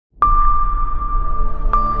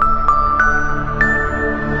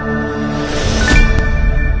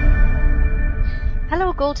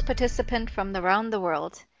GOLD participant from around the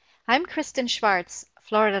world. I'm Kristen Schwartz,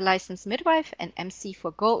 Florida licensed midwife and MC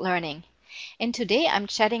for GOLD Learning. And today I'm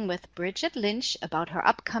chatting with Bridget Lynch about her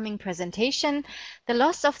upcoming presentation, The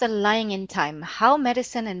Loss of the Lying-in Time, How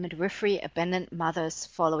Medicine and Midwifery Abandoned Mothers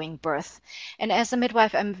Following Birth. And as a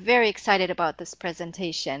midwife, I'm very excited about this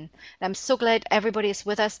presentation. I'm so glad everybody is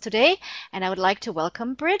with us today, and I would like to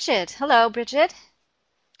welcome Bridget. Hello, Bridget.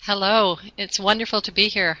 Hello, it's wonderful to be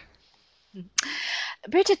here.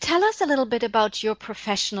 Bridget, tell us a little bit about your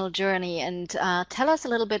professional journey and tell us a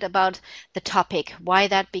little bit about the topic, why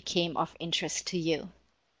that became of interest to you.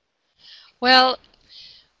 Well,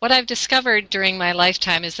 what I've discovered during my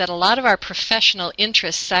lifetime is that a lot of our professional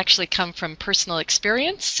interests actually come from personal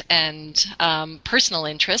experience and personal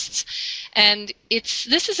interests. And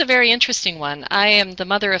this is a very interesting one. I am the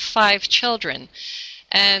mother of 5 children.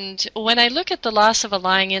 And when I look at the loss of a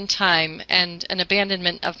lying-in time and an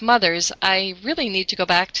abandonment of mothers, I really need to go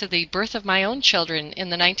back to the birth of my own children in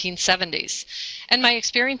the 1970s and my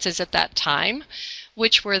experiences at that time,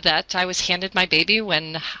 which were that I was handed my baby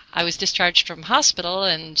when I was discharged from hospital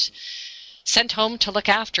and sent home to look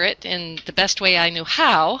after it in the best way I knew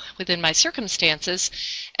how within my circumstances.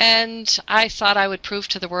 And I thought I would prove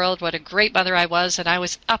to the world what a great mother I was, and I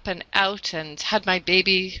was up and out and had my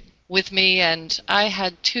baby with me, and I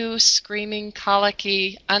had 2 screaming,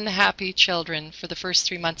 colicky, unhappy children for the first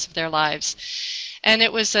 3 months of their lives. And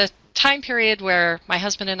it was a time period where my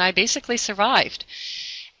husband and I basically survived.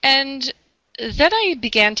 And then I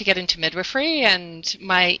began to get into midwifery, and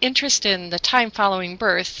my interest in the time following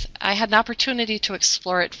birth, I had an opportunity to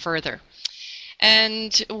explore it further.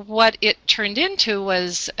 And what it turned into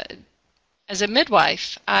was, as a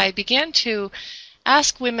midwife, I began to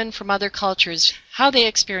ask women from other cultures how they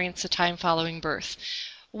experienced the time following birth.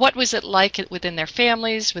 What was it like within their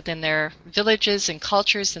families, within their villages and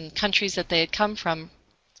cultures and countries that they had come from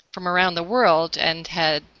around the world and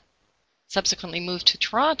had subsequently moved to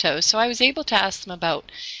Toronto. So I was able to ask them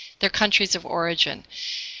about their countries of origin.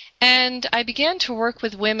 And I began to work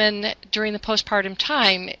with women during the postpartum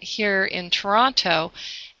time here in Toronto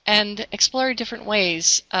and explore different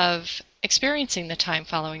ways of experiencing the time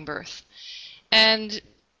following birth. And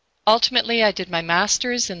ultimately, I did my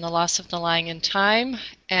master's in the loss of the lying-in time,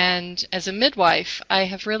 and as a midwife, I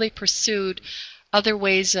have really pursued other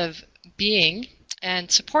ways of being and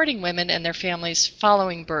supporting women and their families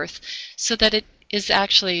following birth, so that it is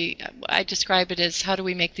actually, I describe it as, how do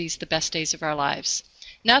we make these the best days of our lives?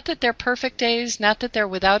 Not that they're perfect days, not that they're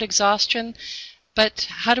without exhaustion, but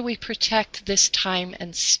how do we protect this time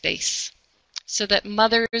and space so that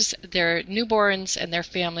mothers, their newborns, and their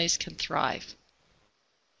families can thrive?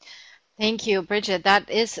 Thank you, Bridget. That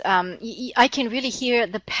is, I can really hear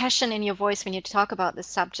the passion in your voice when you talk about this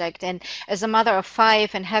subject. And as a mother of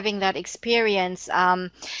 5 and having that experience,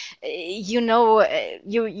 you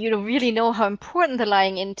really know how important the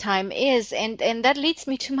lying-in time is. And that leads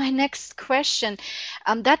me to my next question.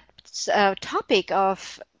 That topic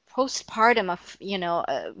of postpartum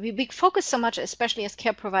we focus so much, especially as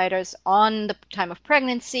care providers, on the time of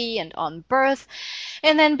pregnancy and on birth,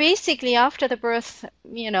 and then basically after the birth,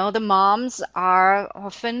 the moms are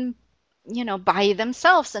often by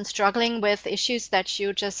themselves and struggling with issues that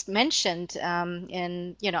you just mentioned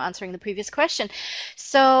in answering the previous question.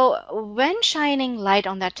 So when shining light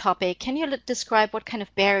on that topic, can you describe what kind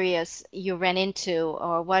of barriers you ran into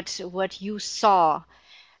or what you saw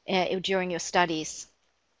during your studies?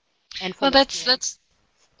 Well, that's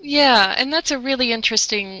a really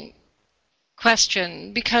interesting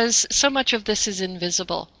question, because so much of this is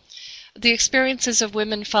invisible. The experiences of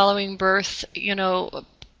women following birth,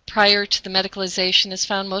 prior to the medicalization, is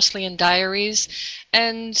found mostly in diaries,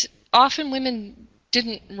 and often women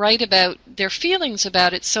didn't write about their feelings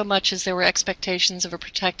about it so much as there were expectations of a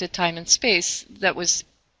protected time and space that was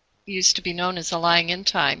used to be known as a lying-in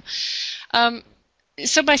time.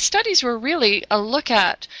 So my studies were really a look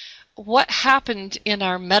at what happened in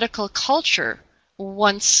our medical culture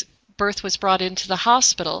once birth was brought into the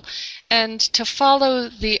hospital, and to follow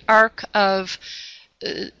the arc of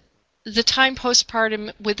the time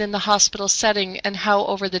postpartum within the hospital setting and how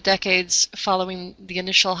over the decades following the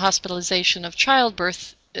initial hospitalization of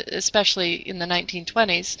childbirth, especially in the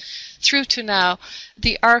 1920s, through to now,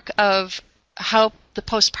 the arc of how the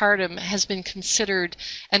postpartum has been considered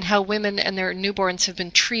and how women and their newborns have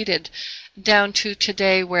been treated, down to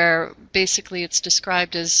today, where basically it's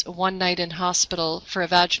described as 1 night in hospital for a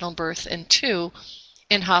vaginal birth and 2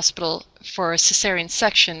 in hospital for a cesarean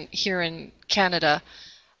section here in Canada,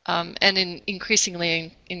 and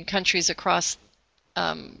increasingly in countries across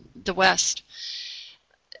the West.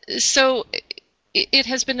 So it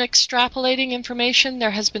has been extrapolating information.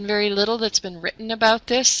 There has been very little that's been written about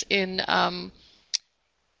this in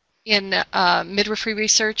midwifery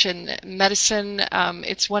research and medicine.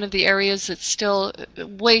 It's one of the areas that's still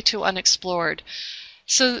way too unexplored.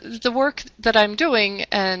 So the work that I'm doing,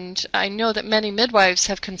 and I know that many midwives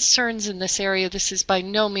have concerns in this area, this is by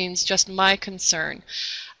no means just my concern.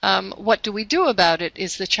 What do we do about it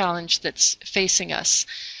is the challenge that's facing us.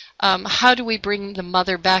 How do we bring the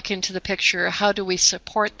mother back into the picture? How do we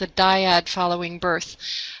support the dyad following birth?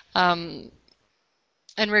 And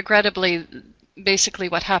regrettably, basically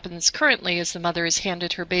what happens currently is the mother is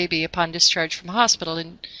handed her baby upon discharge from hospital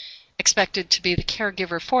and expected to be the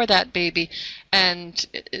caregiver for that baby, and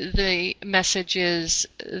the message is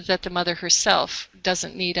that the mother herself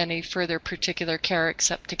doesn't need any further particular care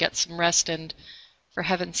except to get some rest, and for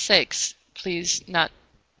heaven's sakes, please not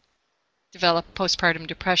develop postpartum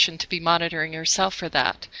depression to be monitoring herself for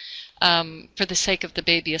that, for the sake of the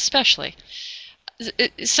baby especially.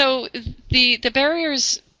 So the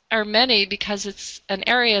barriers are many because it's an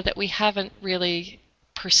area that we haven't really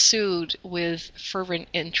pursued with fervent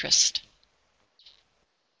interest.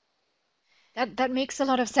 That makes a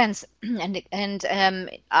lot of sense, and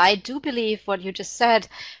I do believe what you just said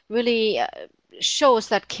really shows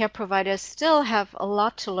that care providers still have a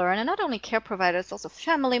lot to learn, and not only care providers, also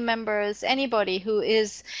family members, anybody who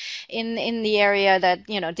is in the area that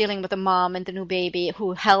dealing with a mom and the new baby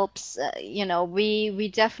who helps. We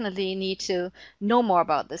definitely need to know more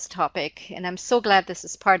about this topic, and I'm so glad this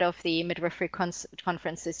is part of the midwifery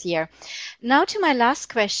conference this year. Now to my last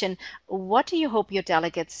question: what do you hope your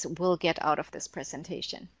delegates will get out of this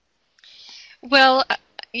presentation? Well,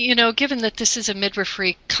 given that this is a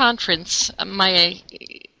midwifery conference,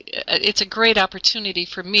 it's a great opportunity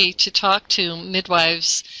for me to talk to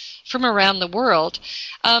midwives from around the world,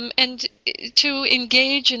 and to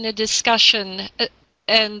engage in a discussion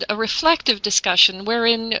and a reflective discussion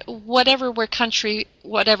wherein whatever country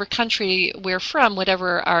we're from,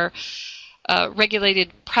 whatever our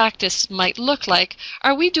regulated practice might look like,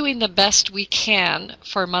 are we doing the best we can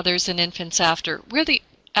for mothers and infants after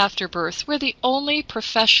birth? We're the only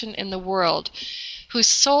profession in the world whose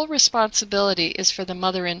sole responsibility is for the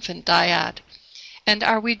mother-infant dyad. And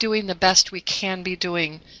are we doing the best we can be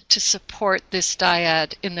doing to support this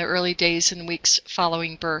dyad in the early days and weeks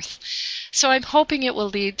following birth? So I'm hoping it will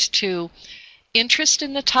lead to interest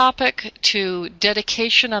in the topic, to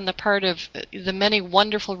dedication on the part of the many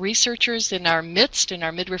wonderful researchers in our midst, in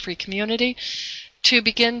our midwifery community, to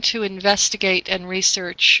begin to investigate and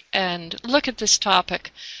research and look at this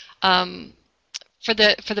topic for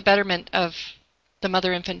the betterment of the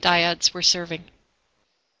mother-infant dyads we're serving.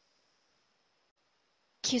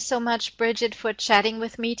 Thank you so much, Bridget, for chatting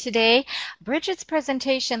with me today. Bridget's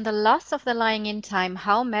presentation, The Loss of the Lying-In Time,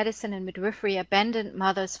 How Medicine and Midwifery Abandoned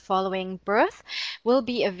Mothers Following Birth, will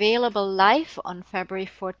be available live on February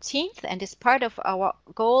 14th and is part of our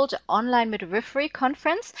GOLD Online Midwifery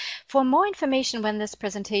Conference. For more information when this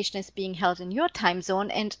presentation is being held in your time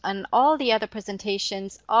zone and on all the other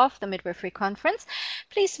presentations of the Midwifery Conference,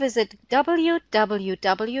 please visit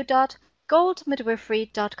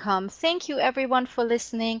www.goldmidwifery.com. Thank you everyone for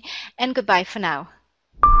listening, and goodbye for now.